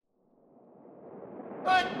It's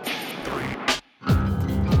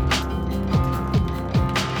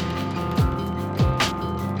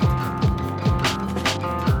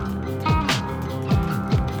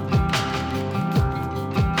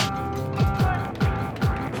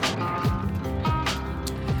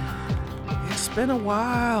been a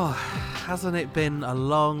while, hasn't it? Been a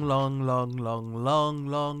long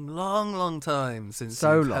time since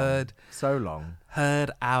heard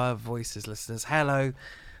our voices, listeners. Hello,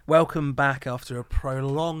 welcome back after a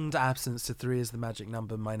prolonged absence to 3 is the magic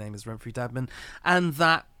number. My name is Renfrey Dadman, and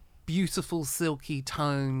that beautiful silky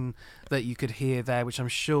tone that you could hear there, which I'm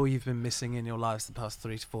sure you've been missing in your lives the past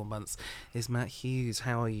 3 to 4 months, is Matt Hughes.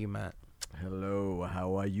 How are you, Matt? Hello,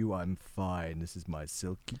 how are you? I'm fine. This is my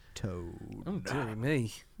silky tone. Oh,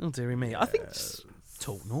 dearie me. I think just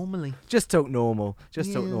talk normally. Just talk normal. Talk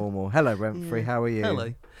normal. Hello, Renfrey. Yeah. How are you?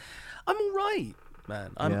 Hello. I'm all right,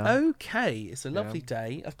 man. I'm okay. It's a lovely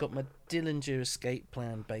day. I've got my Dillinger Escape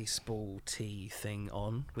Plan baseball tee thing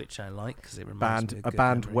on, which I like because it reminds me of a good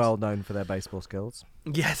band memories. well known for their baseball skills.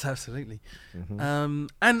 Yes, absolutely. Mm-hmm.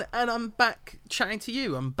 And I'm back chatting to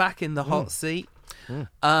you. I'm back in the hot seat.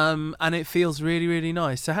 And it feels really, really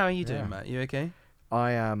nice. So how are you doing, Matt? You okay?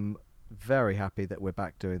 I am very happy that we're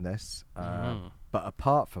back doing this. But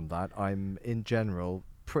apart from that, I'm in general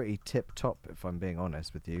pretty tip-top, if I'm being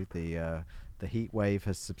honest with you. The heat wave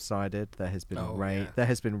has subsided. There has been rain. Yeah. There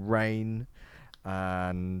has been rain,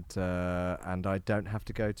 and I don't have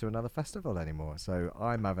to go to another festival anymore. So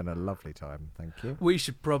I'm having a lovely time. Thank you. We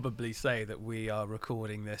should probably say that we are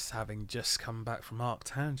recording this having just come back from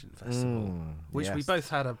Arctangent Festival, which we both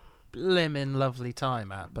had a blimmin' lovely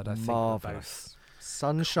time at. But I think we're both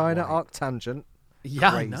sunshine at Arctangent.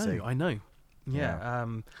 Yeah, crazy. I know. Yeah.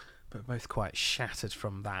 But both quite shattered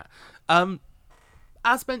from that.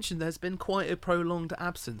 As mentioned, there's been quite a prolonged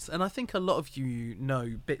absence, and I think a lot of you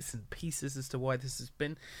know bits and pieces as to why this has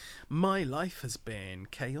been. My life has been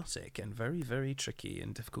chaotic and very, very tricky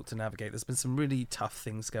and difficult to navigate. There's been some really tough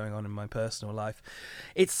things going on in my personal life.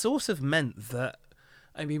 It sort of meant that,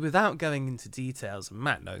 I mean, without going into details, and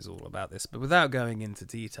Matt knows all about this, but without going into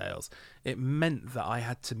details, it meant that I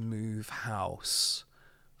had to move house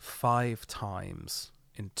 5 times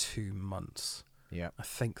in 2 months. Yeah, I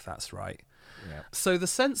think that's right. Yeah. So the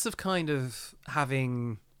sense of kind of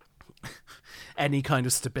having any kind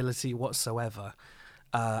of stability whatsoever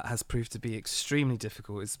has proved to be extremely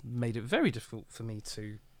difficult. It's made it very difficult for me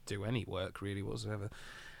to do any work really whatsoever.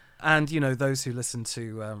 And, you know, those who listen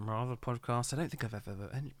to my other podcast, I don't think I've ever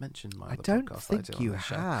mentioned my other podcast. I don't think you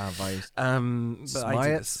have. But I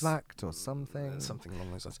do this, slacked or something. Something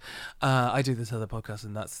along those lines. I do this other podcast,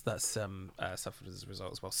 and that's suffered as a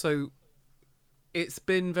result as well. So it's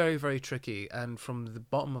been very, very tricky, and from the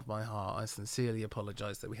bottom of my heart, I sincerely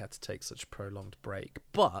apologise that we had to take such a prolonged break.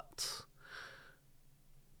 But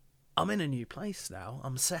I'm in a new place now.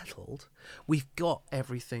 I'm settled. We've got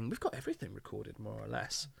everything recorded, more or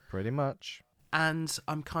less. Pretty much. And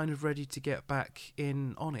I'm kind of ready to get back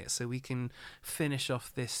in on it so we can finish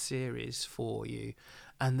off this series for you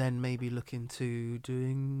and then maybe look into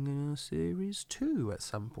doing series 2 at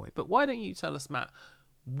some point. But why don't you tell us, Matt,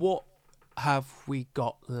 what have we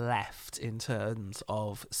got left in terms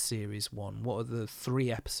of series 1? What are the 3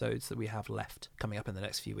 episodes that we have left coming up in the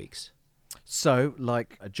next few weeks? So,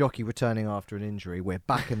 like a jockey returning after an injury, we're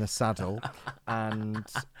back in the saddle, and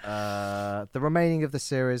the remaining of the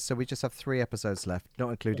series, so we just have 3 episodes left, not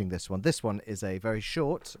including this one. This one is a very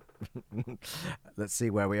short, let's see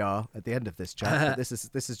where we are at the end of this chat, but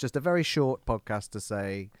this is just a very short podcast to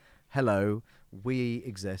say, hello, we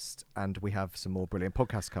exist, and we have some more brilliant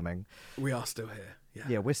podcasts coming. We are still here.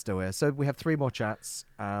 Yeah, we're still here. So we have 3 more chats.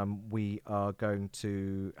 We are going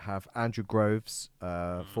to have Andrew Groves,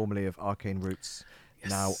 formerly of Arcane Roots,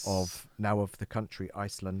 now of the country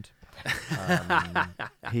Iceland.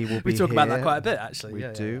 He will be. We talk here. about that quite a bit, actually.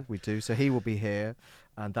 We do. So he will be here,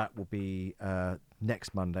 and that will be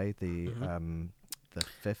next Monday, the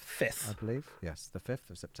 5th, I believe. Yes, the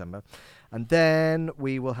 5th of September. And then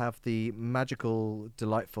we will have the magical,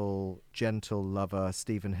 delightful, gentle lover,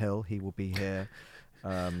 Stephen Hill. He will be here.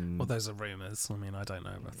 Well, those are rumours. I mean, I don't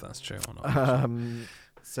know if that's true or not.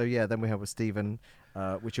 So, yeah, then we have with Stephen,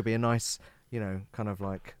 which will be a nice, kind of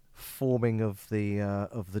like forming of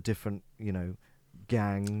the different,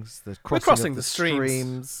 gangs. We're crossing the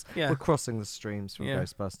streams. Yeah. We're crossing the streams from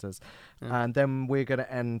Ghostbusters. Yeah. And then we're going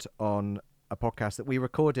to end on a podcast that we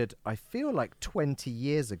recorded, I feel like 20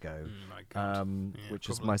 years ago, my God. which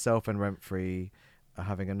is myself and Renfrey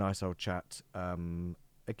having a nice old chat.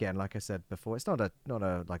 Again, like I said before, it's not a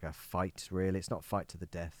like a fight really. It's not fight to the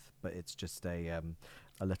death, but it's just a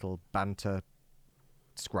little banter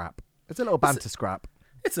scrap It's a little banter scrap.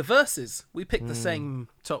 It's a versus. We picked the same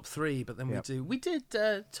top 3, but then we did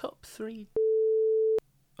top 3.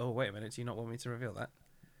 Oh, wait a minute. Do you not want me to reveal that?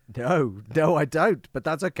 No, I don't. But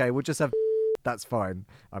that's okay. We'll just have. That's fine.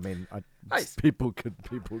 I mean, people could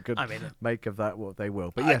make of that what they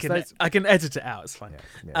will. But yes, I can edit it out. It's fine.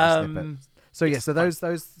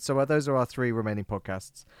 Those are our 3 remaining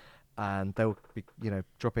podcasts, and they'll be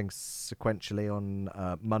dropping sequentially on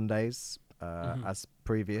Mondays as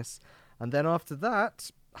previous, and then after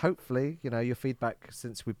that, hopefully, your feedback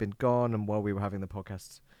since we've been gone and while we were having the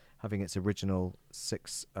podcast, having its original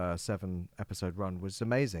 6-7 episode run was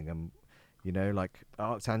amazing. And like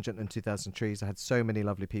Arctangent and 2000 Trees, I had so many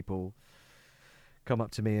lovely people come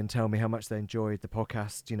up to me and tell me how much they enjoyed the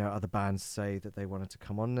podcast. Other bands say that they wanted to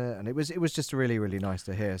come on it, and it was just really, really nice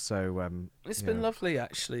to hear. So it's been lovely,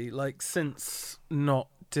 actually. Like, since not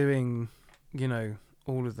doing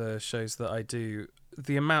all of the shows that I do,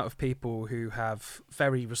 the amount of people who have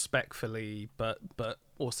very respectfully but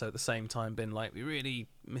also at the same time been like, we really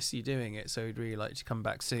miss you doing it, so we'd really like you to come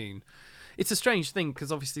back soon. It's a strange thing,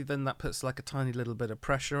 because obviously then that puts like a tiny little bit of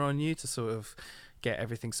pressure on you to sort of get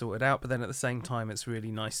everything sorted out, but then at the same time it's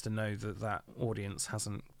really nice to know that audience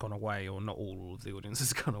hasn't gone away, or not all of the audience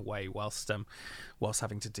has gone away whilst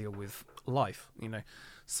having to deal with life,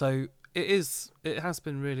 so it has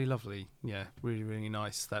been really lovely. Really, really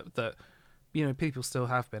nice that people still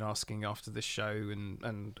have been asking after this show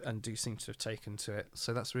and do seem to have taken to it,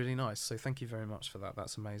 so that's really nice. So thank you very much for that.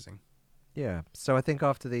 That's amazing. Yeah, so I think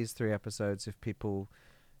after these 3 episodes, if people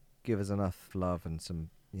give us enough love and some,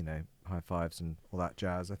 high fives and all that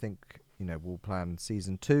jazz, I think, we'll plan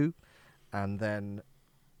season 2. And then,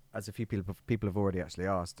 as a few people have already actually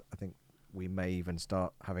asked, I think we may even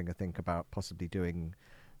start having a think about possibly doing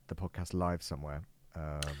the podcast live somewhere.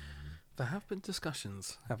 There have been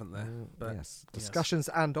discussions, haven't there? But yes, discussions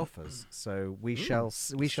and offers. So we shall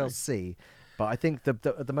see. But I think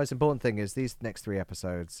the most important thing is these next 3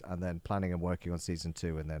 episodes, and then planning and working on season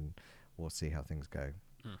 2, and then we'll see how things go.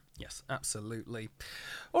 Yes, absolutely.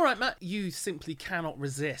 All right, Matt, you simply cannot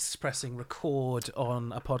resist pressing record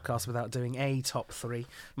on a podcast without doing a top 3,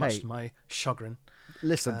 much to my chagrin.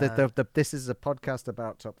 Listen, this is a podcast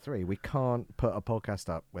about top 3. We can't put a podcast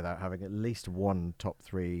up without having at least one top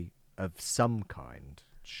 3 of some kind,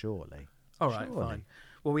 surely. All right, fine.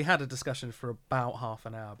 Well, we had a discussion for about half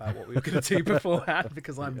an hour about what we were going to do beforehand,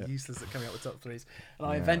 because I'm useless at coming up with top 3s. And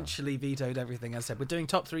I eventually vetoed everything and said, we're doing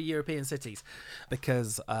top 3 European cities,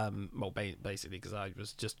 because, basically because I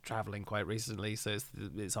was just travelling quite recently, so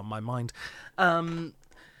it's on my mind. Do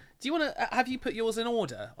you want to, have you put yours in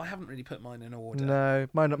order? I haven't really put mine in order. No,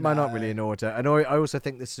 mine not really in order. And I also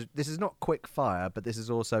think this is not quick fire, but this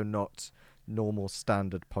is also not normal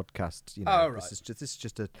standard podcast. Right. This is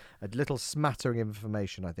just a little smattering of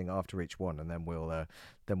information, I think, after each one, and then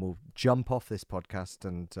we'll jump off this podcast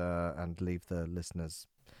and leave the listeners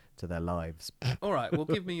to their lives. All right. Well,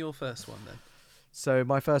 give me your first one then. So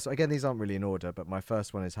my first, again, these aren't really in order, but my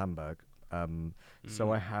first one is Hamburg.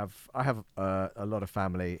 So I have a lot of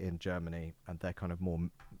family in Germany, and they're kind of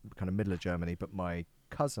middle of Germany. But my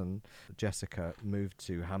cousin Jessica moved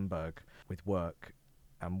to Hamburg with work.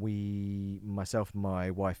 And myself,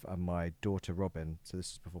 my wife, and my daughter Robin, so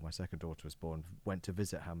this is before my second daughter was born, went to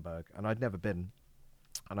visit Hamburg. And I'd never been.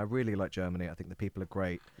 And I really like Germany. I think the people are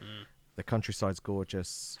great. The countryside's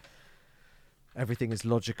gorgeous. Everything is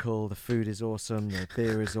logical. The food is awesome. The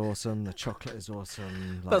beer is awesome. The chocolate is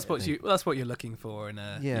awesome. That's what you're looking for in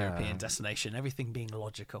a European destination. Everything being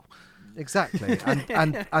logical. Exactly.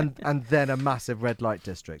 And then a massive red light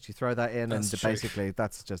district. You throw that in, that's and true. Basically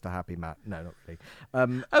that's just a happy mat. No, not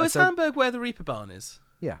really. Is Hamburg where the Reeperbahn is?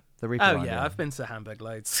 Yeah, the Reeperbahn. Oh yeah, I've been to Hamburg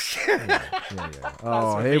loads. Yeah.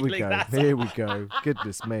 Oh, here we go. Here we go.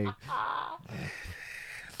 Goodness me.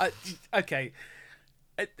 Okay.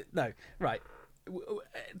 No, right.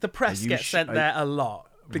 The press gets sent there a lot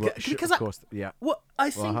because of course, yeah. What I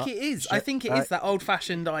think it is, I think it is that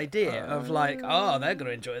old-fashioned idea of like, they're going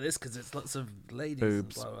to enjoy this because it's lots of ladies.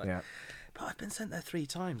 Boobs, and blah, blah. Yeah. But I've been sent there 3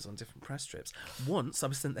 times on different press trips. Once I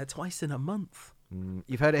was sent there twice in a month.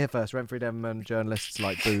 You've heard it here first. Renfrew Demerman, journalists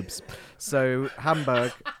like boobs. So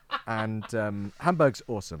Hamburg, and Hamburg's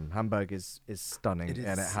awesome. Hamburg is stunning,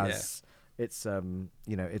 and it has it's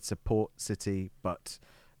it's a port city, but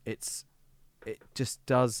it just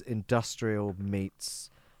does industrial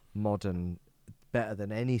meets modern better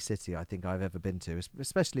than any city I think I've ever been to,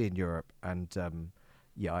 especially in Europe. And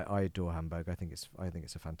I adore Hamburg. I think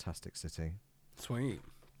it's a fantastic city. Sweet.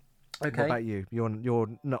 Okay. What about you? You're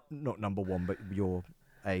not number one, but you're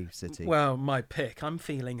a city? Well, my pick. I'm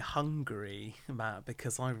feeling Hungary, Matt,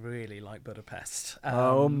 because I really like Budapest.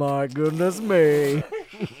 Oh my goodness me!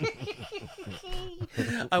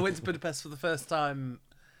 I went to Budapest for the first time,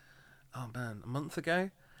 oh man, a month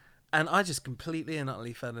ago. And I just completely and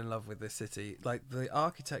utterly fell in love with this city. Like, the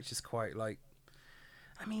architecture's quite, like...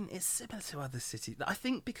 I mean, it's similar to other cities. I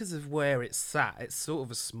think because of where it's sat, it's sort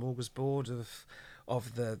of a smorgasbord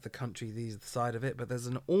of the country, the side of it. But there's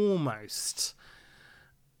an almost...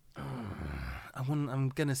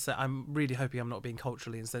 I'm going to say... I'm really hoping I'm not being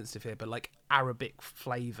culturally insensitive here, but, like, Arabic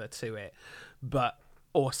flavour to it. But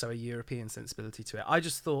also a European sensibility to it. I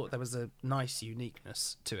just thought there was a nice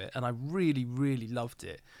uniqueness to it. And I really, really loved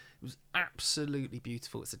it. It was absolutely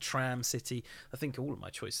beautiful. It's a tram city. I think all of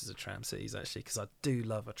my choices are tram cities, actually, because I do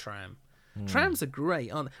love a tram. Trams are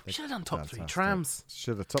great, aren't they? We should have done top 3 trams.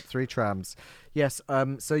 Should have top 3 trams. Yes.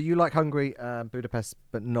 So you like Hungary, Budapest,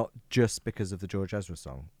 but not just because of the George Ezra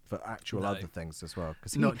song, for actual other things as well.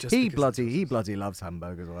 Because he bloody loves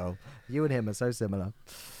Hamburg as well. You and him are so similar.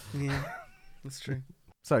 Yeah, that's true.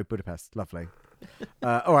 So Budapest, lovely.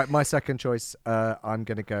 All right, my second choice. I'm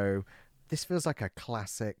going to go. This feels like a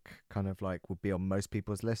classic, kind of like would be on most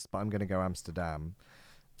people's list, but I'm going to go Amsterdam.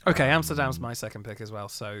 Okay, Amsterdam's my second pick as well,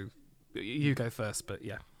 so you go first, but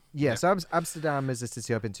yeah. Yeah, so Amsterdam is a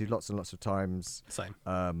city I've been to lots and lots of times.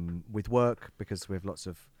 Same. With work, because we have lots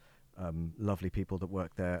of lovely people that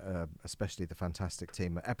work there, especially the fantastic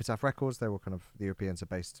team at Epitaph Records. They're all kind of, the Europeans are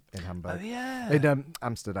based in Hamburg. Oh, yeah. In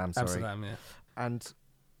Amsterdam, sorry. Amsterdam, yeah. And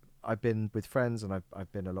I've been with friends, and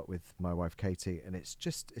I've been a lot with my wife Katie, and it's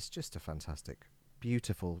just a fantastic,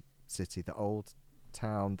 beautiful city. The old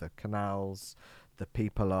town, the canals, the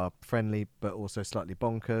people are friendly but also slightly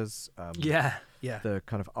bonkers. Yeah. The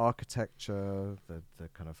kind of architecture, the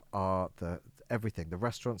kind of art, the everything. The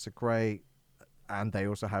restaurants are great, and they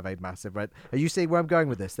also have a massive red. Are you seeing where I'm going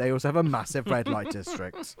with this? They also have a massive red light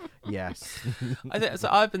district. Yes. So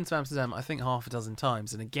I've been to Amsterdam, I think, half a dozen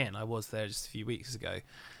times, and again, I was there just a few weeks ago.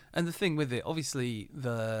 And the thing with it, obviously,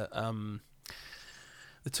 the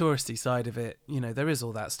touristy side of it, you know, there is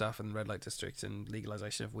all that stuff, and the red light district and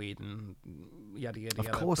legalization of weed and yada yada yada.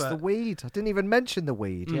 Of course, the weed. I didn't even mention the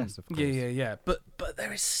weed. Yes, of course. Yeah. But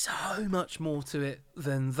there is so much more to it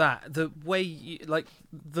than that. The way, like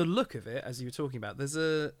the look of it, as you were talking about,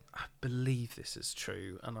 I believe this is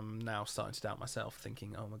true, and I'm now starting to doubt myself,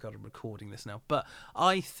 thinking, oh my God, I'm recording this now. But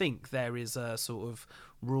I think there is a sort of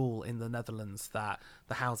rule in the Netherlands that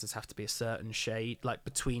the houses have to be a certain shade, like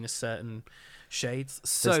between a certain shades,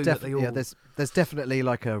 so that they all... there's definitely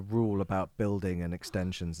like a rule about building and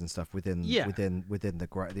extensions and stuff within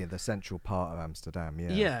the central part of Amsterdam.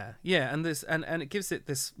 Yeah, and it gives it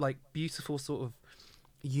this like beautiful sort of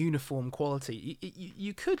uniform quality.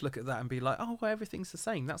 You could look at that and be like, oh, well, everything's the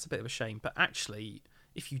same. That's a bit of a shame, but actually,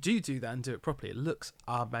 if you do that and do it properly, it looks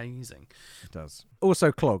amazing. It does.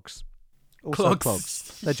 Also, clogs.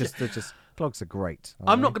 They're just clogs are great.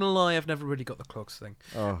 I'm not going to lie, I've never really got the clogs thing.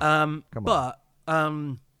 Oh, come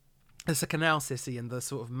on. It's a canal city, and the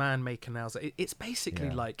sort of man-made canals. It's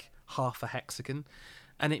basically like half a hexagon,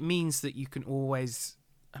 and it means that you can always.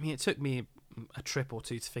 I mean, it took me a trip or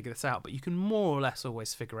two to figure this out, but you can more or less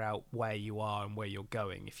always figure out where you are and where you're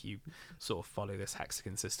going if you sort of follow this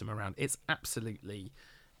hexagon system around. It's absolutely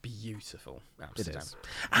beautiful, Amsterdam.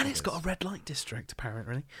 It's got a red light district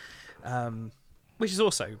apparently, which is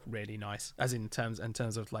also really nice, as in terms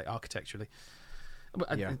of like architecturally.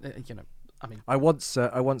 You know, I mean, I once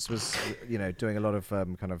was doing a lot of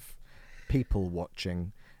kind of people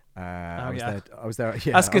watching. I was there.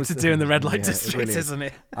 Yeah, that's good to do in the red light district, really isn't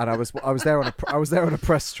it? And I was there on a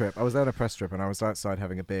press trip. and I was outside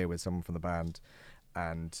having a beer with someone from the band,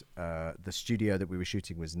 and the studio that we were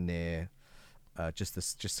shooting was near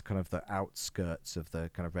just kind of the outskirts of the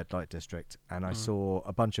kind of red light district, and I saw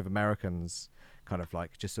a bunch of Americans kind of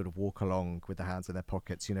like just sort of walk along with their hands in their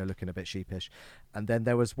pockets, looking a bit sheepish, and then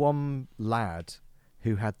there was one lad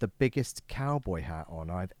who had the biggest cowboy hat on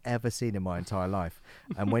I've ever seen in my entire life,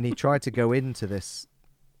 and when he tried to go into this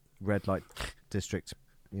red light district,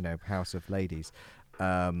 house of ladies,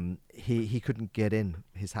 he couldn't get in.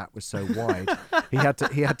 His hat was so wide. he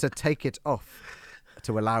had to take it off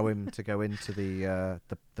to allow him to go into the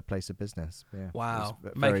place of business. Yeah. Wow,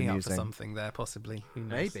 making up for something there, possibly. Who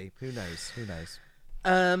knows? Maybe. Who knows?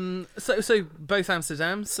 So both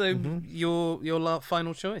Amsterdam. So your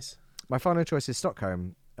final choice. My final choice is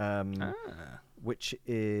Stockholm, which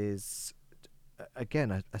is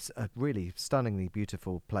again a really stunningly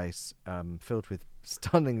beautiful place, filled with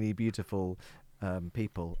stunningly beautiful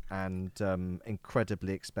people and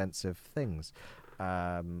incredibly expensive things.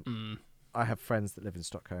 I have friends that live in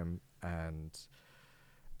Stockholm, and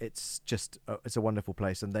it's just it's a wonderful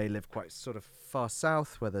place, and they live quite sort of far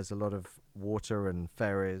south where there's a lot of water and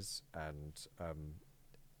ferries, and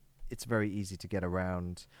it's very easy to get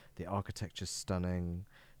around. The architecture's stunning,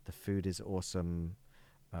 the food is awesome.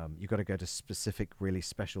 You've got to go to specific, really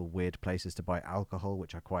special, weird places to buy alcohol,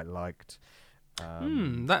 which I quite liked.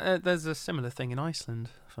 There's a similar thing in Iceland,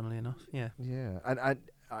 funnily enough. Yeah. Yeah, and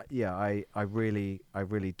I really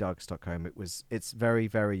dug Stockholm. It's very,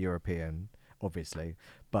 very European, obviously,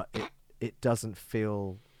 but it doesn't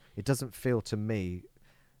feel to me.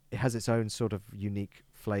 It has its own sort of unique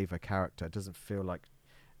flavor, character. It doesn't feel like,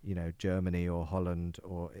 Germany or Holland,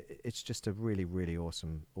 or it's just a really, really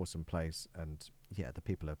awesome place. And yeah, the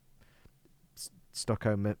people are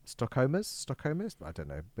Stockholmers. I don't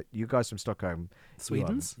know, but you guys from Stockholm,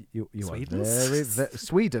 Swedens, you Swedens? are very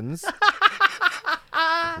Swedens.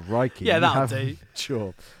 Crikey, yeah, that'll do.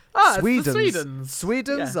 Sure.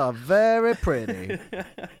 Swedens are very pretty.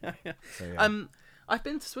 So, yeah. I've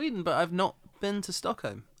been to Sweden, but I've not been to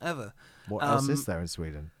Stockholm ever. What else is there in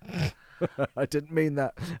Sweden? I didn't mean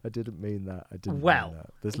that. mean that.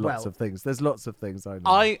 There's lots of things. I know.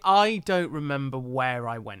 I don't remember where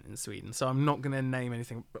I went in Sweden, so I'm not going to name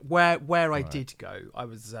anything. But where I did go, I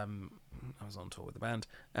was on tour with the band,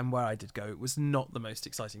 and where I did go, it was not the most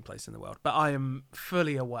exciting place in the world. But I am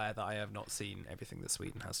fully aware that I have not seen everything that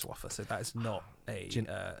Sweden has to offer, so that is not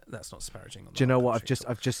that's not disparaging. Do you know what?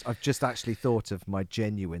 I've just actually thought of my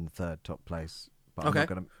genuine third top place. But I'm not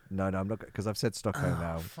gonna. No, I'm not, because I've said Stockholm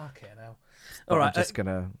now. Fuck it now. All right, I'm just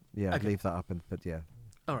gonna leave that up, but yeah.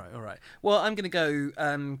 All right. Well, I'm gonna go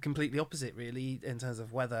completely opposite, really, in terms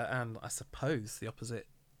of weather, and I suppose the opposite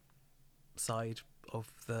side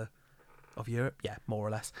of Europe. Yeah, more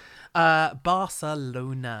or less.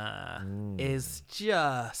 Barcelona is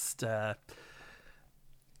just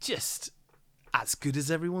as good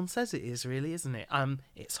as everyone says it is, really, isn't it?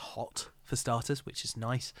 It's hot, for starters, which is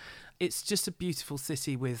nice. It's just a beautiful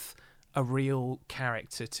city with a real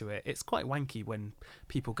character to it. It's quite wanky when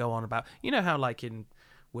people go on about, how like in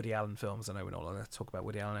Woody Allen films, I know we're not allowed to talk about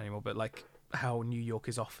Woody Allen anymore, but like how New York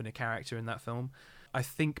is often a character in that film. I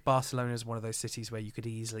think Barcelona is one of those cities where you could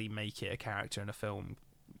easily make it a character in a film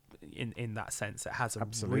in that sense. It has a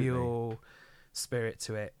real spirit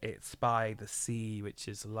to it. It's by the sea, which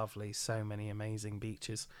is lovely. So many amazing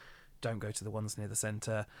beaches. Don't go to the ones near the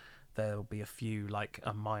centre. There'll be a few like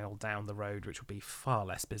a mile down the road, which will be far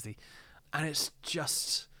less busy. And it's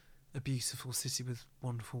just a beautiful city with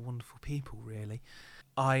wonderful, wonderful people, really.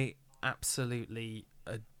 I absolutely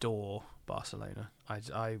adore Barcelona.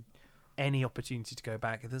 I any opportunity to go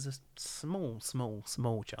back, there's a small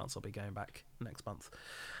chance I'll be going back next month.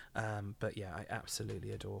 But yeah, I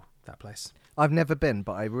absolutely adore that place. I've never been,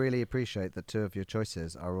 but I really appreciate that two of your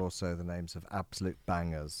choices are also the names of absolute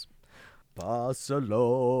bangers.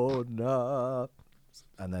 Barcelona.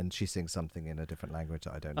 And then she sings something in a different language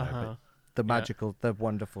that I don't know. But the magical, the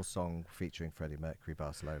wonderful song featuring Freddie Mercury,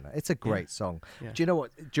 Barcelona. It's a great song. Yeah. Do you know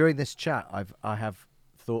what? During this chat, I have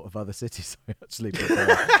thought of other cities I actually prefer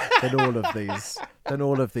than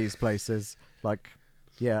all of these places. Like,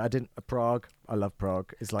 yeah, Prague. I love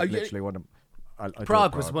Prague. It's like literally one of.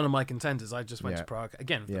 Prague was one of my contenders. I just went to Prague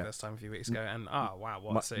again for the first time a few weeks ago, and wow,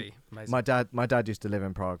 what a city! Amazing. My dad used to live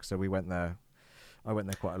in Prague, so we went there. I went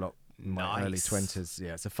there quite a lot in my early 20s.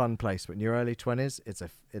 Yeah, it's a fun place. But in your early 20s, it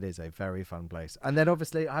is a very fun place. And then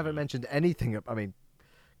obviously I haven't mentioned anything. I mean,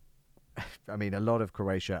 a lot of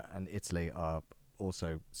Croatia and Italy are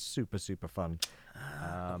also super, super fun.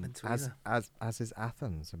 As is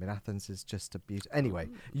Athens. I mean, Athens is just a beauty. Anyway,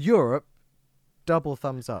 Europe. Double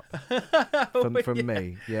thumbs up from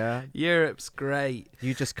me. Yeah, Europe's great.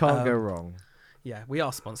 You just can't go wrong. Yeah, we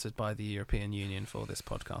are sponsored by the European Union for this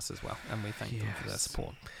podcast as well, and we thank them for their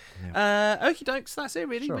support. Yeah. Okie dokes, that's it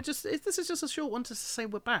really. Sure. This is just a short one to say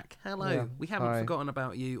we're back. Hello, we haven't forgotten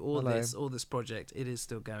about you or this project. It is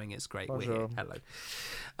still going. It's great. Bonjour. We're here.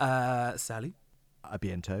 Hello, salut. A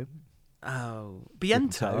bientôt. Oh,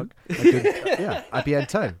 bientôt. A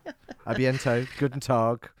bientôt. A bientôt. Guten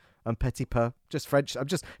Tag. And petit peu, just French. I'm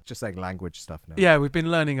just saying language stuff now. Yeah, we've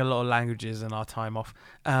been learning a lot of languages in our time off.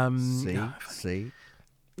 See.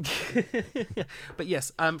 But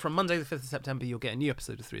yes, from Monday the 5th of September, you'll get a new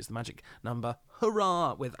episode of 3 is the Magic Number.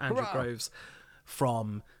 Hurrah! With Andrew Groves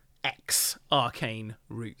from Arcane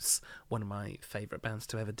Roots, one of my favourite bands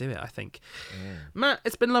to ever do it, I think. Matt,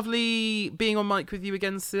 it's been lovely being on mic with you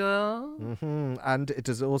again, sir. And it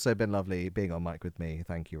has also been lovely being on mic with me.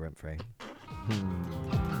 Thank you, Renfrey.